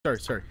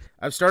Sorry.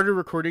 I've started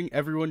recording.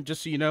 Everyone,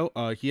 just so you know,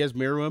 he has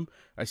Meruem.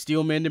 I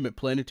steel manned him at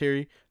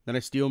Planetary. Then I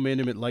steel manned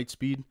him at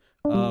Lightspeed.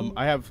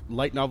 I have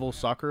Light Novel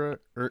Sakura,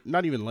 or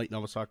not even Light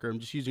Novel Sakura.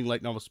 I'm just using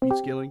Light Novel Speed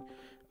Scaling.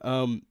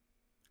 Um,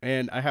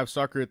 and I have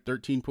Sakura at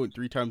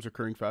 13.3 times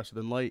recurring faster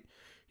than Light.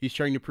 He's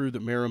trying to prove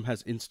that Meruem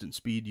has instant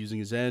speed using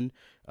his N.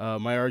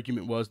 My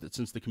argument was that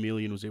since the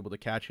Chameleon was able to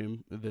catch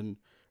him, then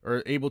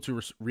or able to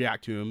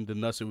react to him,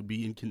 then thus it would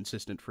be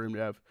inconsistent for him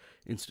to have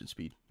instant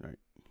speed. All right,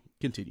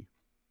 continue.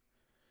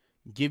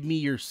 Give me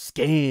your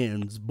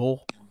scans, boy.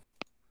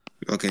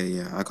 Okay,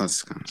 yeah, I got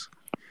scans.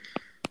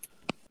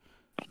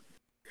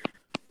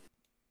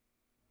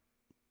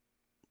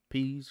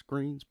 Peas,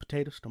 greens,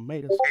 potatoes,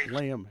 tomatoes,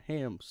 lamb,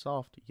 ham,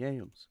 soft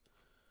yams.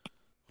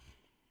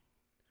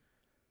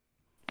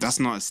 That's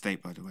not a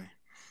state, by the way.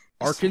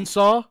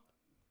 Arkansas?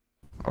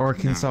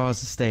 Arkansas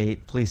is a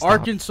state. Please stop.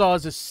 Arkansas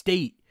is a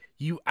state.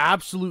 You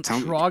absolute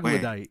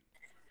troglodyte.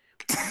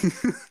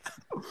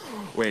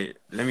 Wait,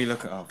 let me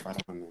look it up. I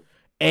don't know.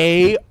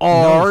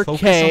 Arkansas.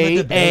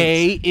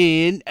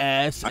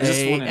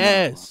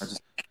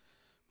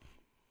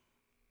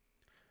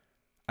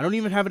 I don't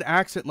even have an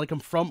accent like I'm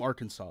from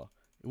Arkansas.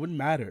 It wouldn't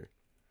matter.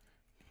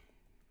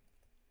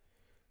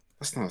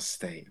 That's not a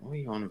state. What are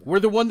you on about? We're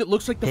the one that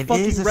looks like the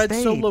fucking red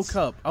Solo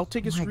Cup. I'll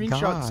take a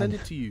screenshot and send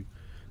it to you.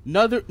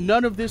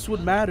 None of this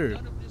would matter.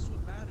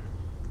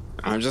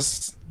 I'm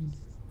just...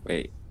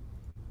 Wait.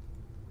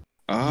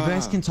 You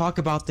guys can talk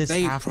about this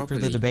after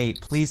the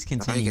debate. Please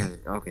continue. I get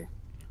it. Okay.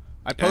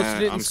 I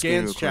posted it in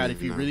Scans chat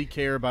if you really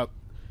care about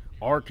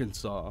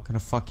Arkansas. I'm gonna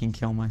fucking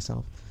kill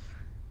myself.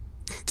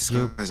 Please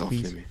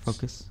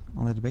focus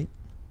on the debate.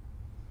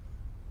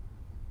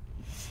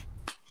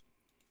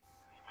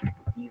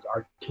 These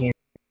are can.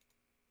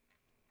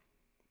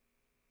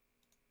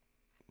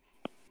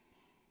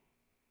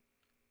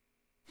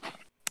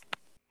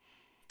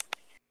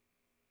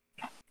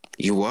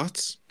 You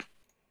what?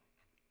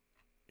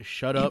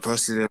 Shut up.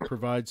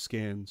 Provide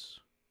scans.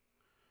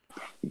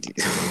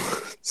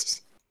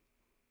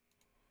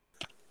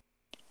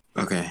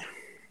 Okay.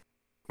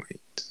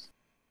 Wait.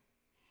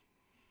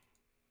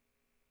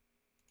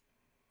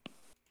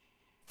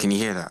 Can you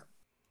hear that?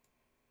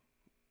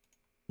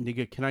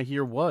 Nigga, can I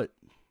hear what?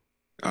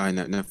 No,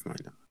 never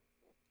mind. Are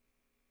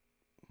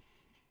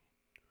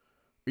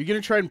you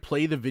gonna try and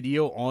play the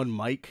video on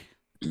mic?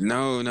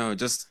 No,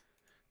 just...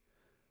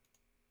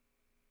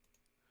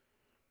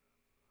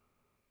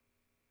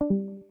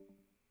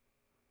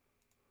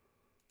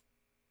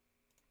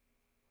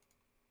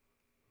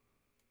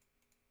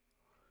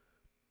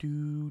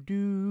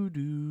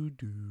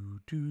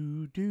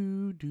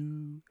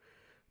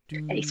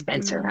 Hey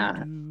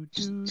Spencer,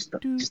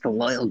 just a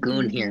loyal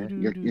goon here.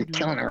 You're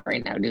killing it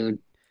right now, dude.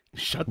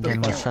 Shut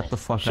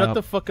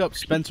the fuck up,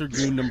 Spencer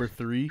Goon number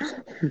 3.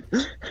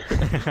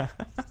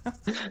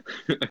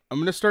 I'm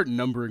gonna start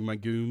numbering my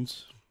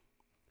goons.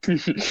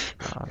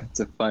 It's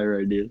a fire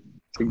idea.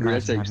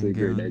 That's actually a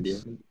great idea.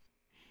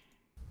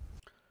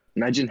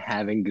 Imagine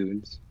having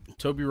goons.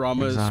 Toby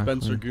Rama is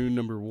Spencer Goon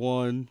number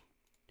 1.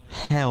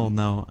 Hell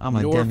no, I'm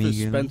a North demi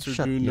is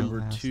Spencer Goon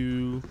number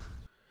 2.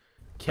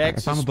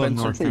 Kex is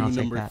Spencer Goon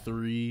number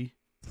 3.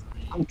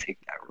 I'll take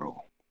that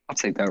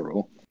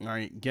role.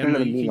 Alright, Gemma,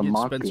 you can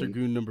get Spencer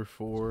Goon number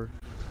 4.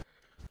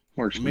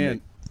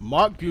 Man,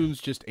 Mock Goon's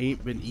just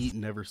ain't been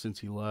eaten ever since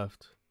he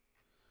left.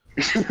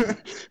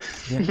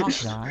 Did Mock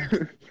die?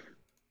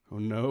 Oh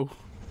no.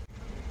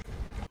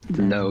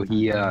 No,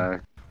 he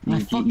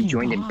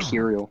joined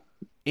Imperial.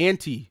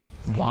 Auntie.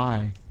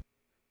 Why?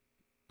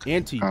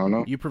 Auntie, I don't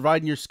know. You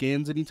providing your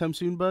scans anytime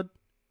soon, bud?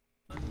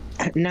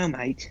 No,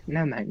 mate.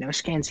 No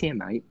scans here,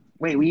 mate.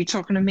 Wait, were you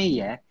talking to me,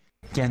 yeah?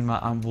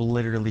 Genma, I will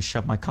literally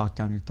shove my cock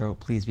down your throat.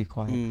 Please be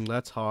quiet.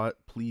 That's hot.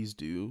 Please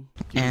do.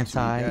 I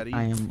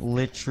am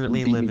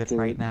literally livid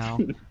right now.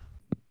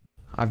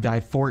 I've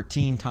died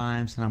 14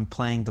 times and I'm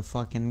playing the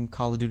fucking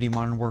Call of Duty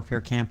Modern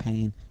Warfare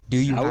campaign. Do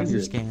you have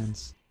your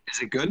scans?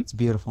 Is it good? It's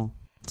beautiful.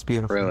 It's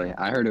beautiful. Really?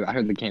 I heard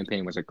the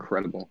campaign was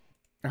incredible.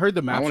 I heard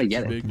the map. I want to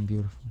get big. it.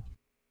 Beautiful.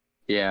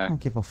 Yeah. I don't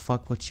give a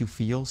fuck what you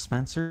feel,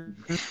 Spencer.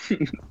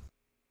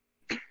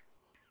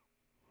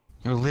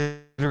 You're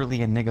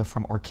literally a nigga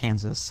from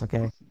Arkansas,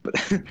 okay?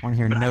 I want to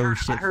hear no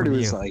shit from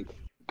you.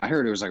 I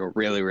heard it was like a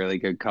really, really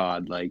good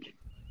COD. Like,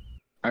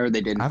 I heard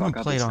they didn't. I haven't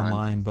played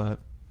online, but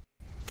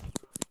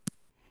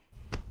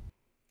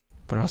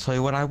I'll tell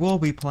you what I will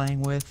be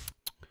playing with.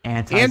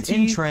 Anti's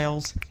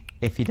entrails.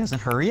 If he doesn't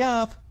hurry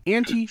up.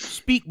 Auntie,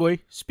 speak, boy,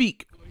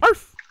 speak.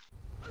 Arf.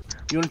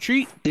 You want a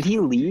treat? Did he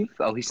leave?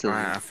 Oh, he's still.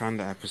 I found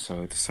the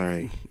episode.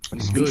 Sorry.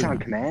 He's on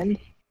command.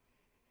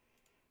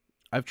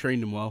 I've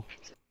trained him well.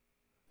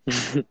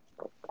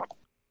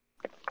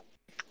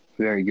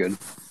 Very good.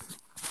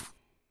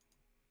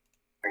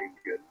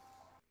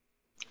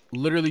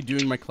 Literally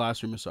doing my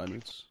classroom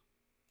assignments.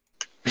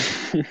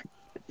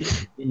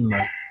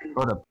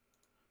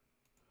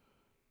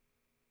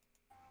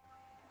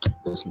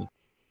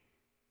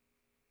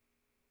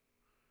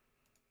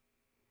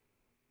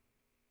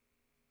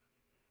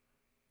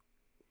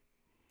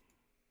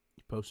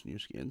 Posting your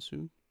scans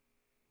soon?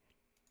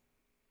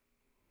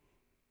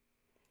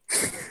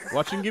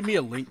 Watch him give me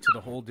a link to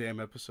the whole damn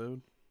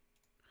episode.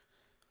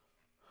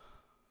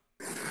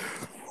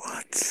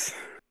 What?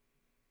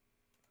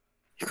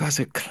 You guys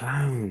are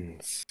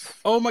clowns.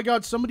 Oh my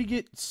god, somebody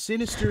get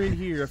Sinister in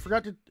here. I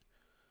forgot to...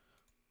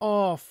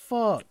 Oh,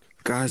 fuck.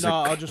 Guys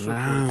Nah, are I'll just record.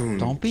 clowns.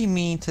 Don't be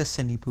mean to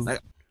Cindy Poo. Like,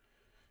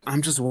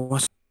 I'm just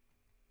watching.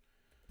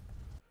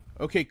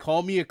 Okay,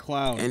 call me a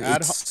clown. And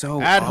Ad it's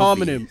so ad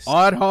hominem. obvious.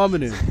 Ad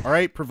hominem. All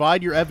right,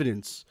 provide your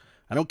evidence.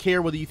 I don't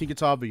care whether you think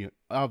it's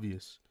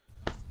obvious.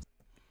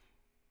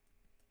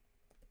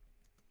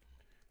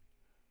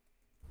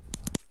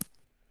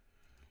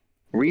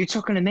 Were you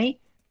talking to me?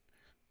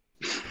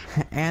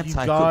 Anti, You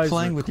quit guys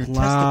playing are with your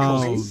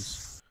clowns.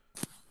 testicles.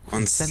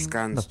 On Send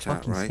Scan's the chat,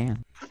 fucking right?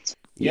 scan.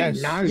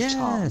 Yes. No, Tom.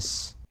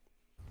 Yes.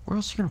 Where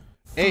else are you gonna?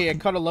 Hey, I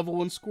caught a level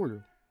 1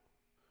 score.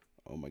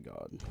 Oh my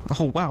god.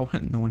 Oh wow,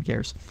 no one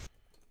cares.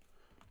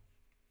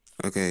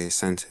 Okay,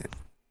 sent it.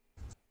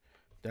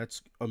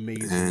 That's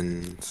amazing.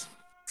 And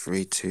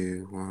 3,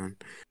 2, 1.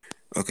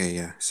 Okay,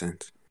 yeah,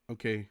 sent.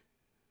 Okay.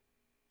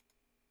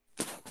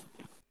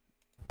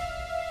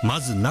 ま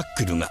ずナッ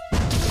クルが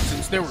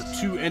Since there were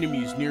 2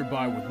 enemies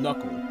nearby with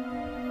Knuckle,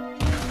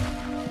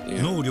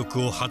 Yeah. 能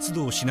力を発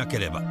動しなけ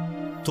れば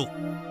と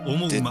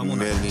思う Did 間も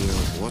なく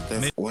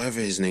Melio,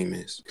 whatever his name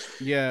is,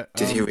 yeah,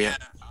 did he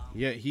react?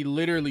 yeah, he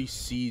literally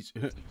sees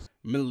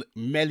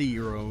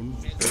Meruem.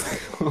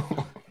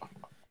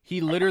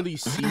 He literally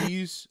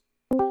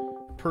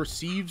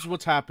perceives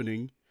what's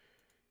happening.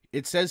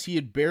 It says he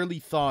had barely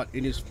thought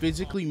and is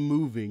physically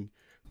moving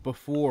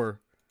before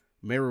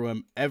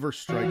Meruem ever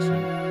strikes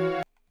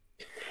him.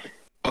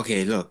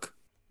 Okay, look.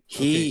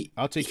 Okay,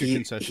 I'll take your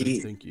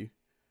concession. Thank you.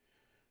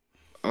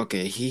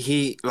 Okay,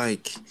 he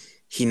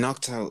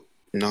knocked out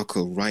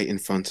Knuckle right in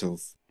front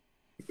of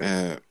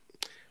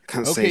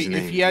can't say Okay, his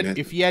name.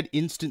 if he had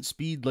instant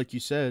speed like you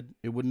said,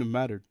 it wouldn't have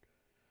mattered.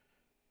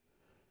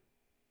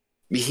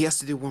 He has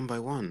to do one by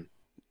one.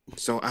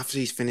 So after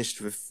he's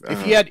finished with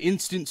If he had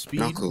instant speed,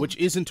 Knuckle. which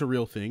isn't a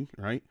real thing,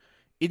 right?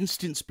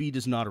 Instant speed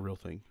is not a real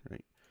thing,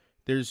 right?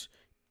 There's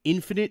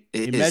infinite,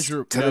 It is.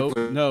 immeasurable.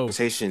 No.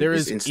 Teleportation There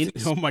is is.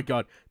 instant. Oh my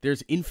god.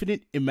 There's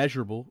infinite,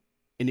 immeasurable,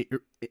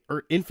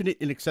 or infinite,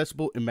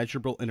 inaccessible,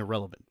 immeasurable, and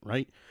irrelevant,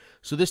 right?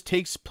 So this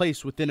takes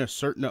place within a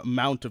certain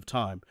amount of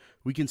time.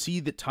 We can see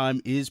that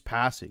time is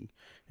passing,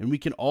 and we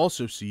can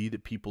also see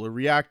that people are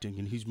reacting,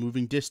 and he's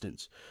moving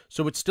distance.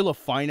 So it's still a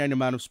finite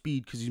amount of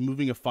speed because he's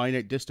moving a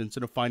finite distance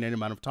in a finite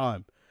amount of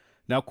time.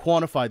 Now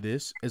quantify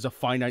this as a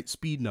finite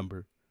speed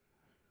number.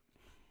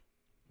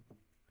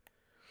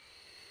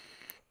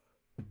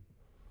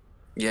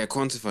 Yeah,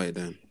 quantify it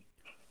then.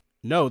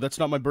 No, that's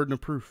not my burden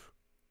of proof.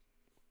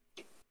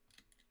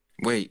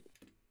 Wait.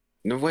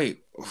 No, wait.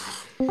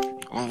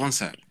 Oh, one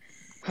sec.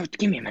 Oh,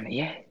 give me a minute,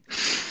 yeah?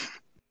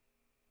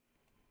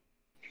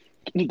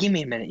 Can you give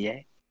me a minute, yeah?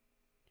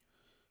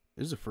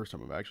 This is the first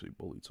time I've actually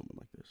bullied someone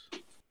like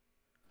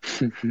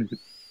this.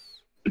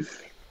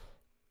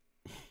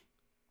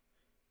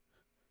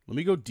 Let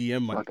me go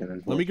DM my.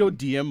 Let me go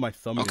DM my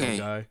thumbnail Okay.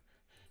 guy.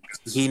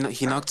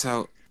 He knocked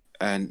out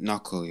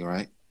Knuckle,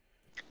 right?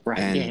 Right,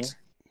 And yeah.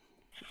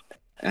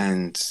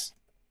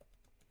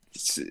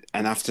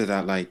 and after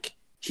that, like,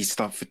 he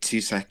stopped for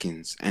 2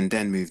 seconds and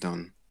then moved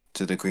on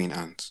to the green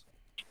ants.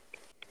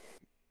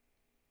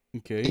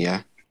 Okay.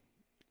 Yeah.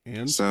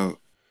 And So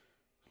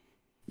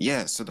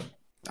yeah, so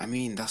I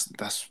mean that's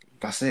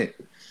it.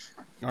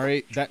 all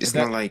right. It's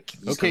not like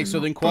he's Okay, gonna so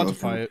then knock both of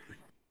quantify them. it.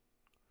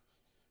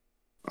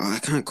 Oh, I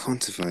can't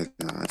quantify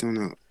that. I don't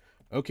know.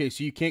 Okay,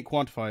 so you can't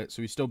quantify it,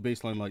 so he's still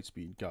baseline light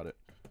speed. Got it.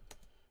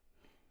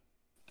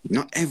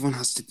 Not everyone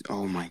has to.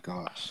 Oh my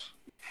gosh.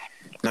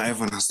 Not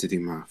everyone has to do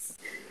math.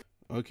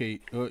 Okay,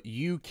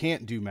 you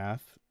can't do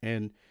math,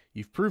 and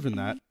you've proven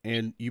that,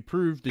 and you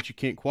proved that you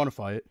can't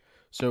quantify it.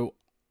 So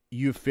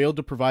you've failed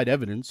to provide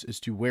evidence as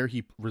to where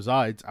he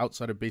resides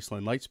outside of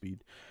baseline light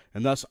speed,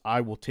 and thus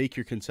I will take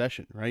your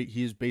concession. Right?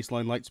 He is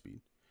baseline light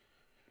speed.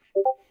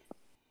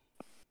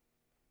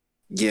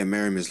 Yeah,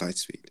 Meruem is light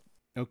speed.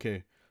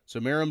 Okay, so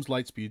Meruem's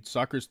light speed,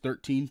 Sakura's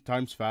 13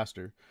 times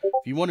faster.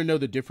 If you want to know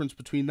the difference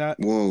between that,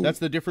 Whoa. that's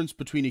the difference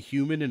between a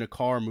human and a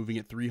car moving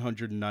at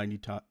 390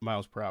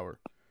 miles per hour.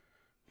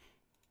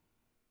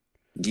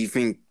 Do you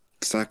think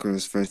Sakura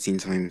is 13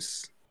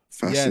 times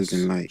faster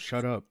than light?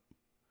 Shut up.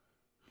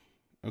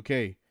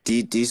 Okay, Do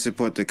you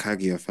support the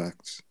Kaguya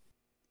facts?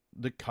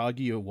 the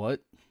Kaguya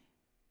what?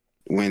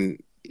 When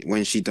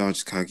she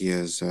dodged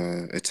Kaguya's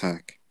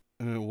attack.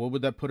 What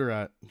would that put her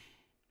at?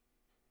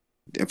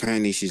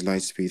 Apparently she's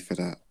light speed for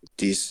that.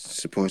 Do you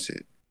support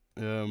it?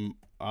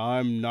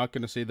 I'm not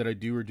going to say that I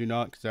do or do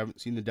not because I haven't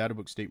seen the data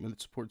book statement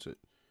that supports it.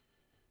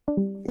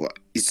 What?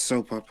 It's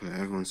so popular.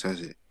 Everyone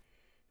says it.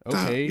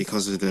 That Okay.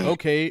 because of the.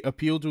 Okay,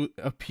 appeal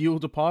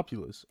to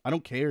populace. I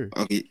don't care.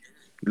 Okay.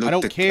 Look, I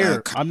don't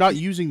care. I'm not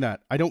using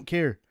that. I don't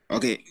care.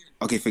 Okay.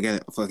 Forget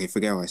it. Okay,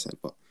 forget what I said.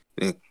 But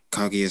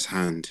Kaguya's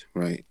hand,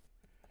 right?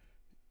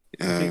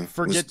 Okay,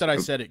 forget was- that I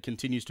said it.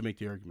 Continues to make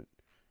the argument.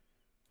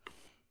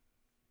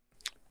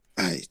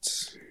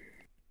 Right.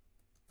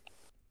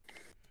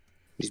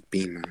 He's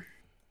B man.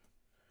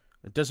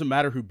 It doesn't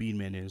matter who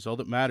Beanman is. All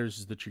that matters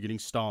is that you're getting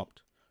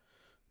stomped.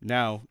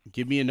 Now,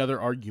 give me another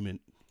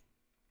argument.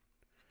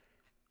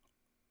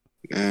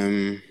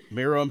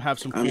 Meruem have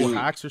some cool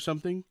hacks or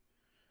something?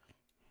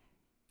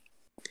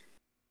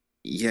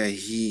 Yeah,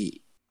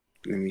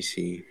 let me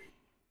see.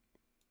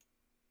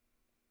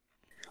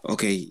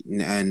 Okay,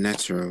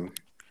 Netero.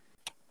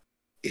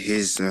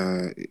 His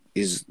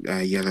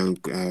yellow,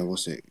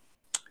 what's it?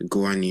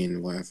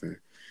 Guanian,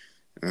 whatever.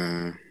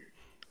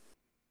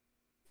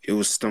 It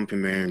was stomping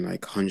Meruem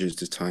like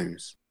hundreds of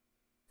times.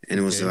 And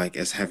it was like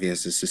as heavy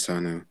as the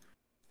Susanoo.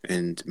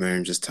 And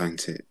Meruem just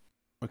tanked it.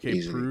 Okay,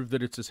 easily. Prove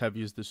that it's as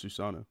heavy as the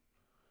Susanoo.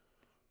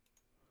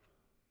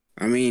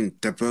 I mean,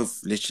 they're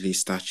both literally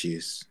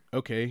statues.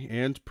 Okay,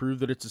 and prove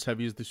that it's as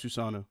heavy as the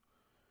Susanoo.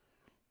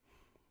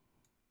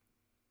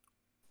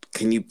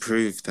 Can you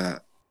prove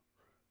that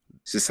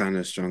Susanoo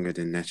is stronger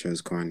than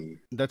Netero's Guani?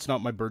 That's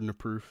not my burden of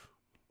proof.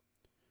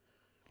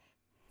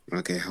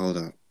 Okay, hold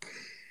up.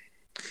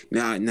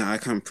 No, I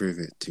can't prove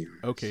it to you.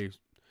 Okay,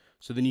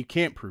 so then you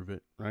can't prove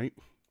it, right?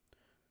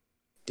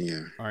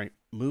 Yeah. All right,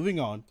 moving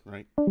on,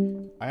 right?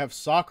 I have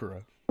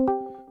Sakura,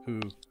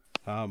 who,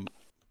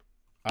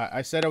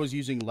 I said I was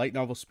using light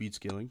novel speed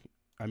scaling.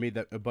 I made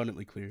that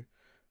abundantly clear.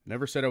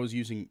 Never said I was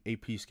using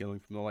AP scaling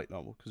from the light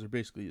novel, because there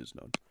basically is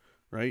none,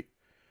 right?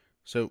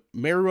 So,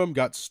 Meruem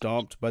got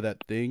stomped by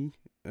that thing.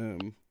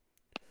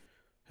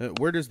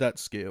 Where does that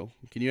scale?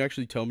 Can you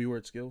actually tell me where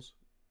it scales?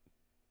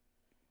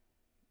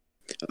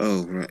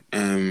 Oh, right.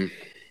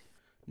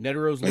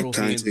 Netero's little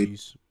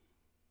handsies.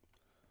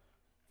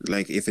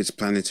 Like, if it's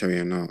planetary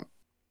or not.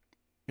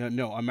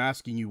 No, I'm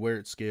asking you where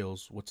it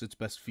scales. What's its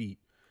best feat?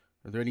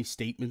 Are there any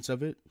statements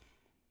of it?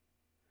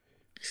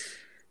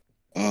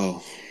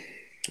 Oh,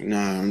 no,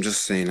 I'm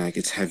just saying, like,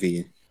 it's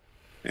heavy.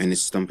 And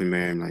it's stomping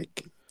Meruem,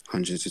 like,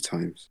 hundreds of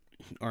times.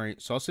 All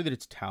right, so I'll say that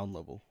it's town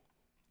level.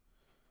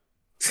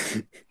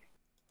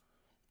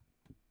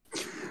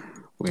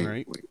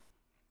 Wait.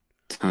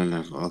 Town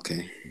level,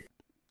 okay.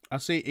 I'll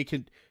say it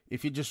could,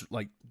 if you just,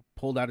 like,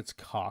 pulled out its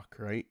cock,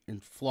 right,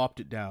 and flopped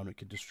it down, it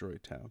could destroy a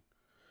town.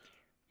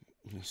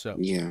 So.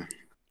 Yeah.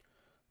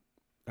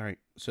 All right,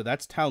 so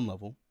that's town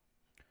level.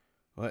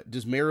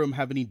 Does Meruem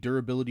have any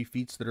durability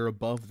feats that are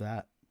above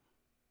that?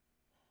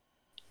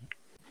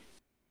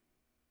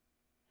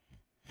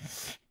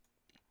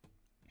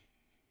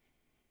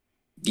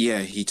 Yeah,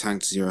 he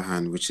tanked Zero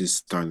Hand, which is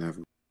star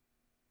level.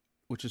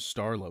 Which is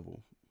star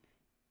level.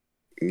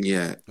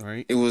 Yeah. All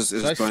right. It was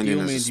binding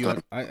as a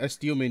star. I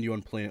steel manned you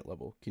on planet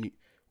level. Can you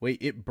wait?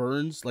 It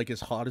burns like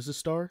as hot as a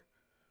star.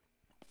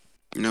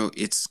 No,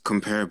 it's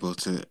comparable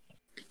to,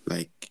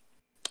 like,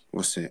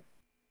 what's it?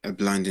 A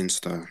blinding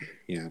star.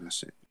 Yeah,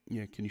 that's it.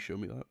 Yeah, can you show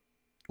me that?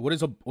 What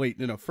is a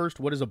first,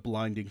 what is a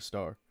blinding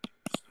star?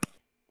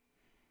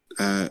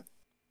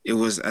 It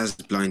was as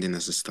blinding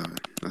as a star.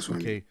 That's what I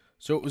mean. Okay,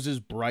 so it was as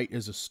bright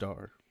as a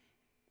star.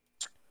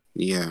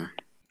 Yeah.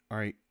 All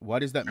right, why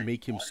does that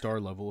make him star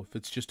level if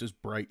it's just as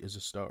bright as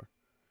a star?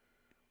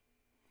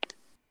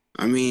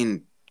 I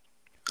mean,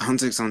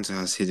 Hunter x Hunter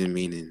has hidden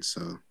meaning,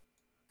 so.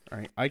 All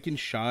right, I can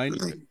shine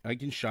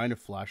a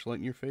flashlight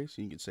in your face,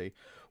 and you can say,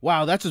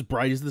 "Wow, that's as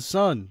bright as the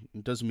sun."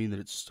 It doesn't mean that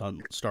it's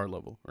star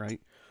level,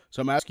 right?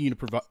 So I'm asking you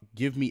to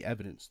give me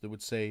evidence that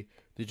would say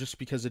that just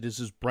because it is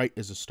as bright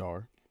as a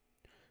star,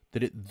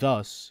 that it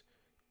thus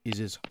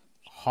is as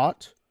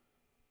hot,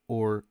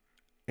 or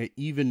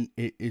even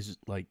it is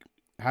like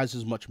has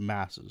as much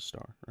mass as a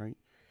star, right?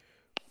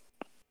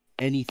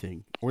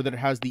 Anything, or that it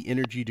has the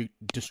energy to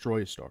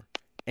destroy a star.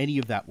 Any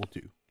of that will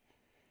do.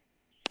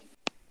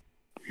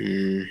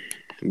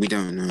 We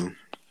don't know.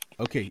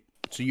 Okay,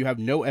 so you have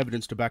no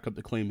evidence to back up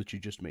the claim that you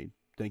just made.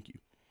 Thank you.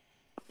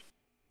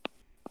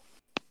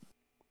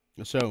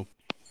 So,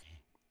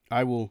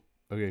 I will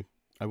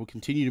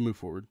continue to move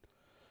forward.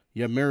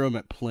 You have Meruem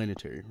at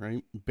planetary,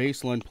 right?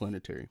 Baseline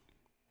planetary.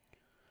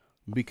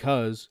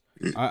 Because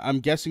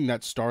I'm guessing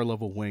that star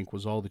level wank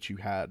was all that you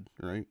had,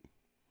 right?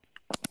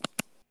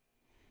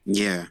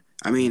 Yeah.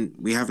 I mean,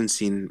 we haven't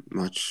seen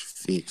much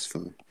feats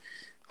for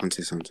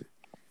Hunter x Hunter.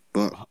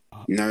 But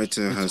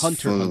Naruto has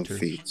full of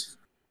feats.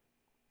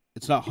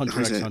 It's not Hunter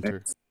x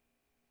Hunter.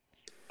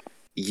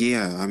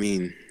 Yeah, I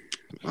mean,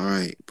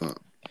 alright, but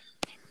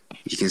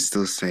you can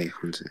still say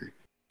Hunter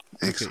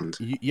x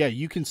Hunter. Yeah,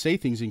 you can say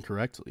things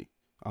incorrectly.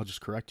 I'll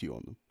just correct you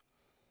on them.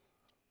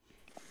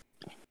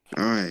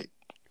 Alright.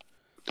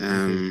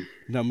 Okay.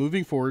 Now,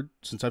 moving forward,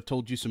 since I've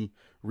told you some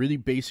really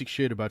basic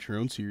shit about your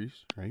own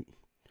series, right?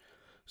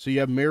 So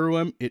you have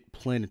Meruem at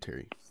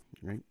planetary,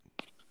 right?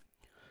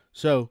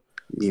 So,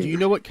 do you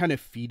know what kind of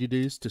feat it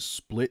is to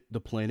split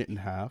the planet in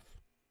half?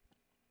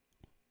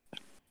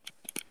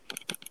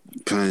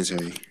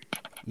 Planetary.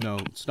 No,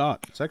 it's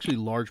not. It's actually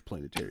large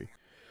planetary.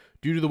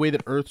 Due to the way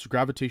that Earth's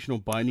gravitational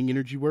binding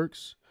energy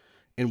works,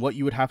 and what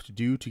you would have to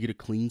do to get a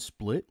clean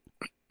split,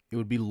 it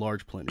would be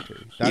large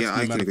planetary. That's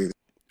I can agree.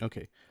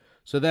 Okay.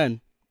 So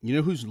then, you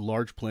know who's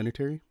large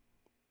planetary?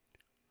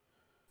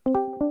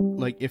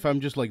 Like, if I'm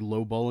just, like,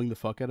 lowballing the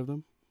fuck out of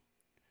them?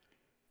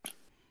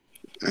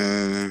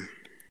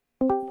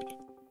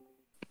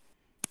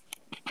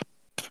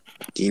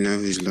 Do you know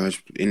who's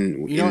large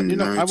in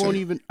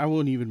Naruto? I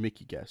won't even make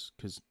you guess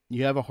because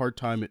you have a hard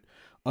time at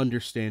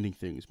understanding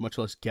things, much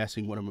less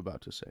guessing what I'm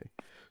about to say.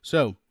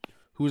 So,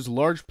 who is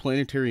large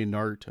planetary in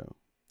Naruto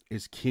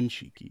is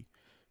Kinshiki,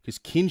 because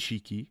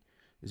Kinshiki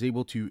is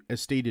able to, as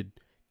stated,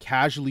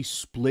 casually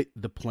split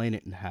the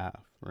planet in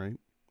half. Right?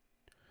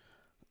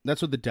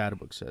 That's what the data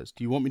book says.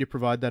 Do you want me to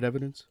provide that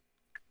evidence?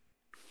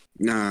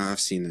 Nah,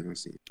 I've seen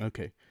it.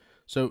 Okay.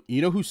 So,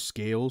 you know who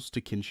scales to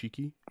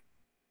Kinshiki?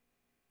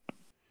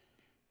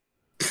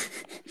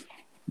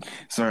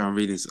 Sorry, I'm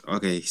reading.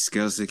 Okay,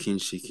 scales to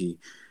Kinshiki.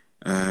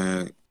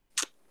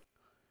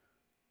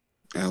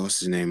 What's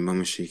his name?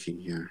 Momoshiki.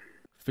 Yeah.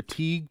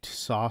 Fatigued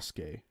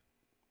Sasuke.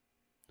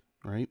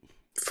 Right?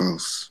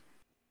 False.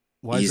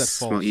 Why is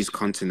that false? He's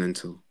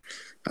continental,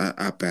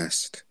 at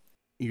best.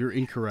 You're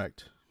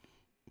incorrect.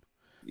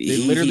 They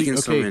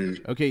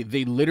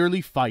They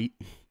literally fight.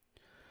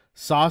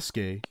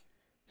 Sasuke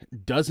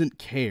doesn't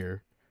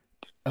care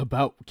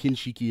about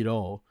Kinshiki at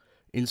all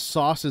and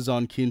sauces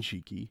on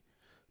Kinshiki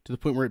to the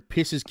point where it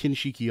pisses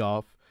Kinshiki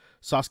off.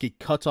 Sasuke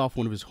cuts off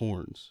one of his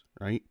horns,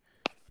 right?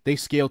 They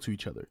scale to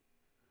each other.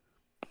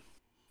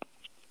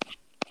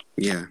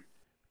 Yeah.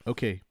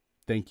 Okay,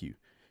 thank you.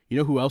 You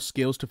know who else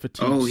scales to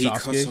fatigue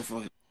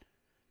Sasuke?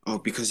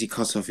 Because he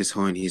cuts off his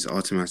horn, he's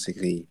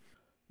automatically...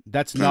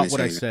 That's not what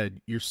I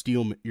said. You're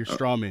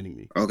straw manning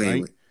me.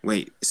 Okay, right?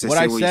 wait. What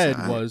I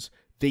said was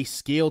they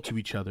scale to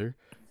each other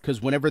because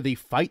whenever they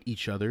fight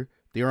each other,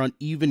 they are on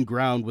even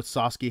ground with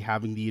Sasuke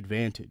having the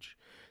advantage.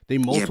 They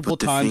multiple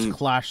times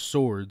clash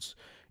swords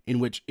in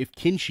which if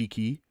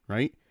Kinshiki,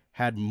 right,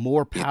 had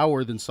more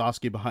power than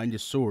Sasuke behind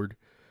his sword,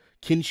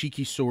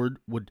 Kinshiki's sword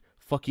would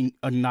fucking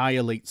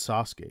annihilate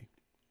Sasuke.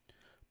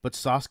 But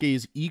Sasuke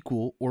is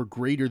equal or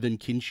greater than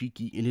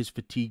Kinshiki in his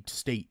fatigued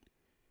state.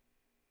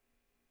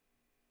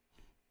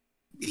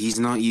 He's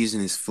not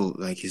using his full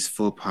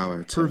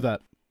power. Prove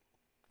that.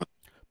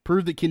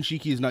 Prove that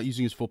Kinshiki is not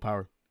using his full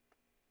power.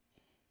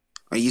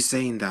 Are you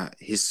saying that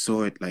his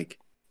sword, like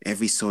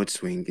every sword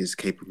swing, is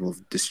capable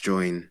of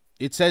destroying?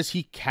 It says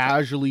he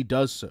casually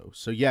does so.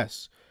 So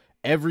yes,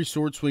 every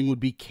sword swing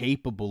would be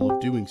capable of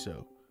doing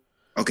so.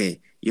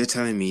 Okay, you're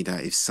telling me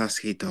that if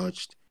Sasuke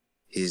dodged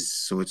his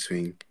sword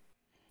swing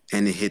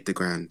and it hit the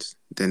ground,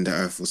 then the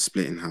earth will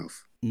split in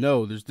half?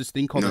 No, there's this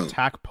thing called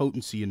attack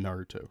potency in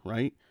Naruto,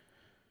 right?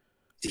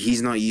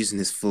 He's not using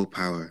his full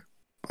power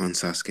on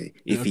Sasuke.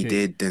 If he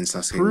did, then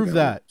Sasuke prove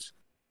that.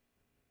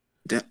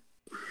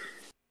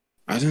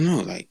 I don't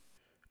know, like...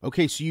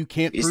 Okay, so you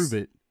can't prove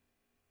it.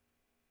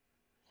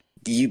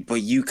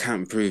 But you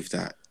can't prove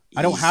that.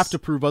 I don't have to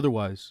prove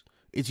otherwise.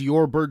 It's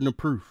your burden of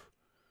proof.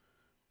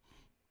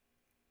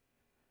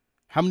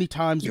 How many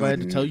times do I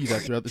have to tell you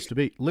that throughout this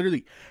debate?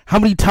 Literally, how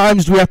many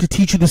times do we have to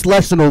teach you this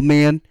lesson, old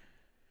man?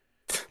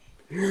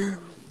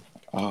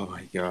 Oh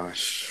my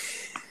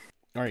gosh.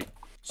 All right.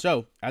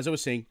 So, as I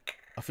was saying,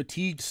 a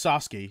fatigued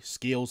Sasuke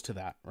scales to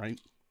that, right?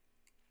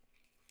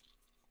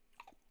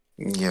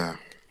 Yeah.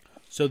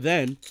 So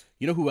then,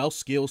 you know who else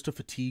scales to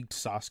fatigued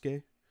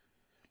Sasuke?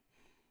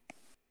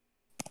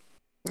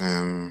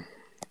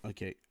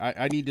 Okay,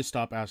 I need to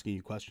stop asking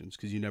you questions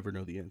because you never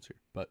know the answer.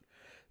 But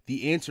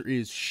the answer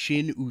is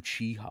Shin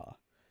Uchiha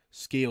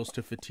scales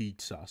to fatigued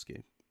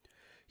Sasuke.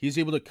 He's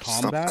able to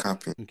combat...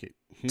 Stop capping. Okay.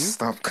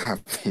 Stop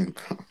capping,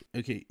 bro.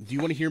 Okay, do you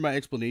want to hear my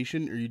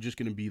explanation, or are you just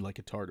going to be like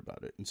a tart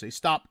about it and say,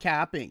 stop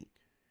capping?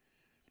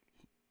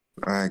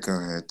 Alright, go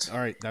ahead.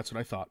 Alright, that's what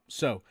I thought.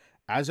 So,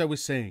 as I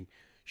was saying,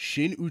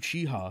 Shin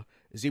Uchiha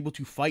is able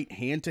to fight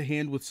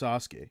hand-to-hand with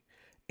Sasuke,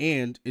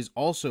 and is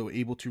also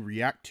able to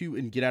react to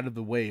and get out of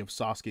the way of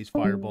Sasuke's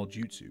fireball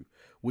jutsu,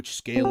 which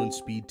scale in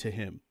speed to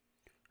him.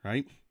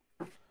 Right?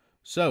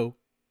 So,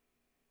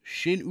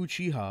 Shin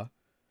Uchiha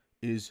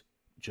is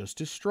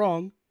just as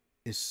strong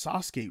as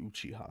Sasuke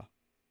Uchiha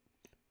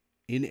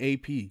in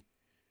AP.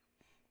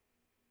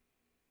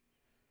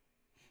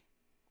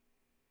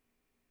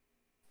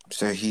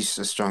 So he's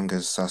as strong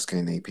as Sasuke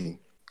in AP?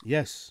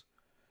 Yes.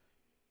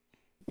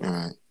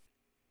 Alright.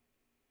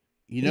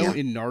 You know,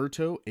 in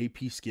Naruto,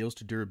 AP scales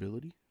to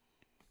durability?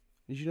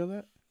 Did you know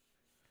that?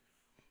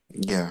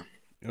 Yeah.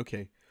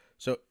 Okay.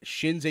 So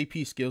Shin's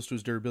AP scales to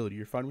his durability.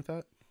 You're fine with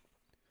that?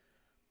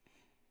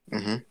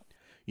 Mm-hmm.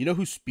 You know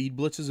who speed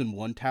blitzes and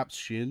one-taps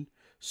Shin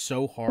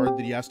so hard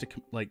that he has to,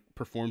 like,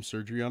 perform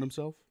surgery on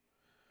himself?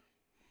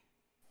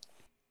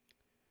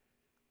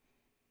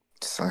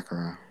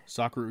 Sakura.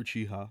 Sakura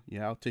Uchiha.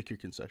 Yeah, I'll take your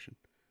concession.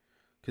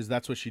 Because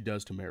that's what she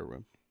does to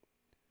Meruem.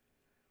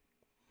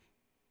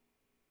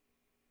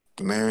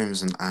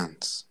 Meruem's an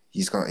ant.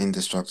 He's got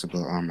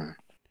indestructible armor.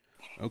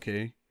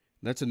 Okay.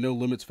 That's a no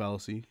limits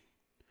fallacy.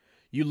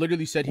 You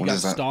literally said he got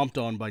stomped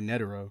on by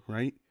Netero,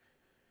 right?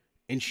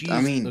 And she's...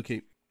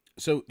 okay.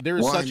 So there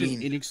is such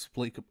an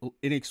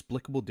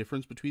inexplicable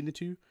difference between the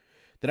two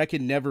that I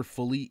can never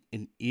fully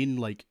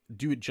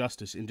do it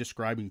justice in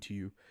describing to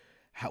you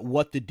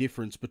what the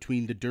difference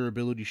between the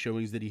durability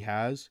showings that he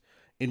has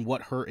and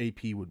what her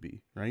AP would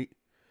be, right?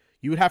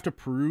 You would have to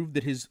prove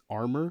that his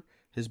armor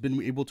has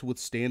been able to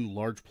withstand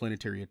large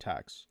planetary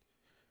attacks.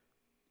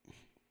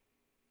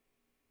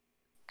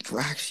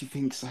 actually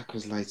think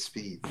Sakura's light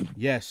speed.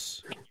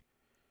 Yes.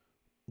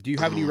 Do you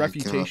have any Oh my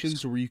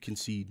refutations, God. or will you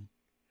concede?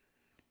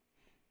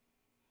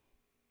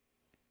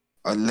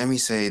 Let me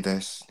say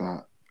this,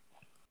 that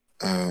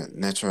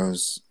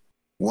Netro's,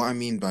 what I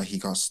mean by he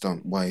got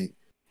stumped, why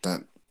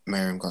that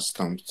Meruem got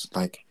stumped,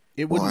 like,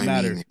 It what wouldn't I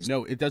matter. mean is,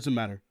 No, it doesn't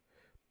matter.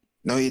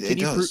 no, it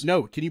does.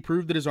 No, can you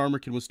prove that his armor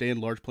can withstand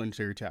large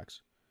planetary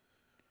attacks?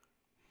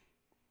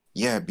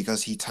 Yeah,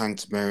 because he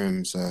tanked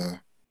Meruem's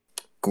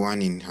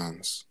Guanyin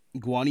hands.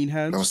 Guanyin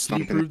That was hands? Can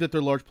you stomping prove that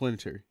they're large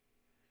planetary?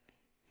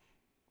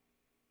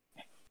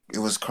 it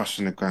was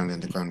crushing the ground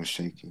and the ground was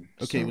shaking.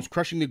 Okay, so. it was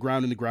crushing the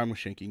ground and the ground was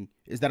shaking.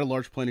 Is that a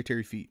large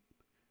planetary feat?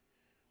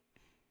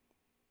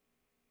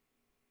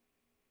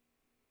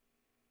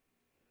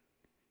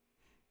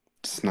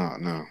 It's not,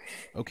 no.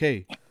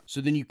 Okay,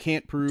 so then you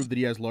can't prove that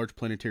he has large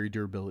planetary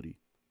durability.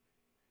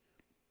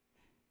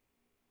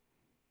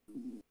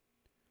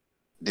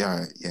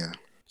 Yeah.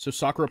 So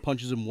Sakura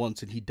punches him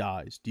once and he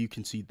dies. Do you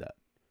concede that?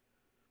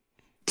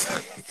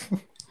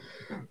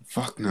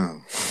 Fuck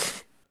no.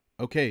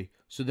 Okay,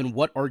 so then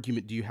what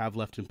argument do you have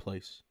left in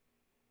place?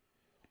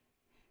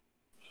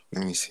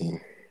 Let me see.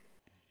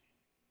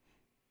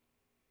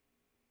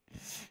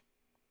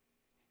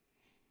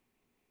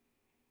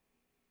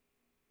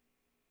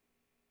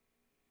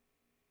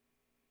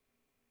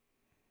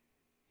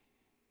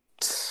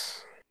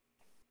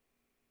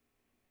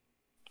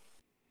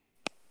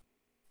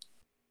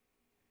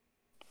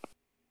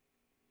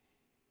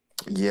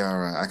 Yeah,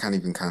 alright. I can't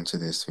even counter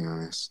this, to be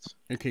honest.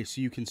 Okay,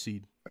 so you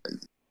concede.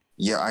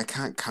 Yeah, I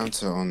can't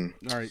counter on.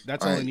 All right,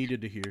 that's all I Alright.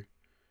 needed to hear.